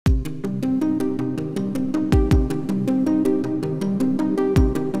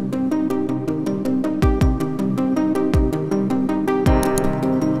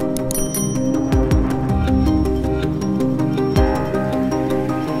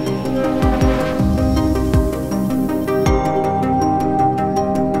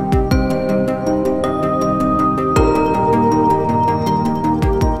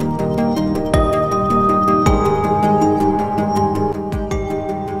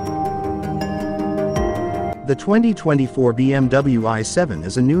The 2024 BMW i7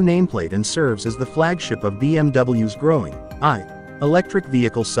 is a new nameplate and serves as the flagship of BMW's growing electric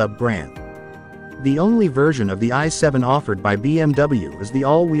vehicle sub-brand. The only version of the i7 offered by BMW is the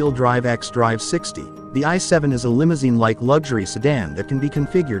all-wheel drive xDrive60. The i7 is a limousine-like luxury sedan that can be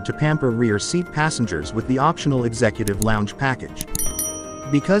configured to pamper rear seat passengers with the optional executive lounge package.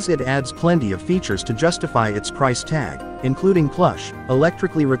 Because it adds plenty of features to justify its price tag, including plush,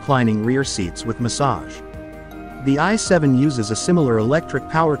 electrically reclining rear seats with massage. The i7 uses a similar electric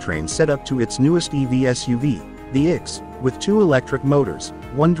powertrain set up to its newest EV SUV, the X, with two electric motors,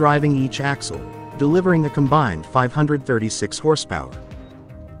 one driving each axle, delivering a combined 536 horsepower.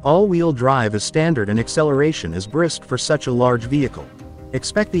 All-wheel drive is standard and acceleration is brisk for such a large vehicle.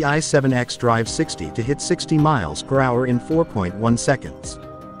 Expect the i7 xDrive60 to hit 60 miles per hour in 4.1 seconds.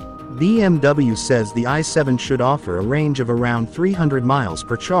 BMW says the i7 should offer a range of around 300 miles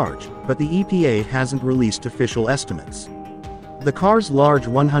per charge, but the EPA hasn't released official estimates. The car's large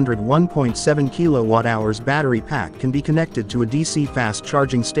 101.7 kWh battery pack can be connected to a DC fast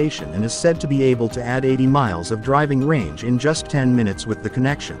charging station and is said to be able to add 80 miles of driving range in just 10 minutes with the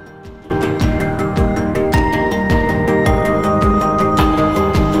connection.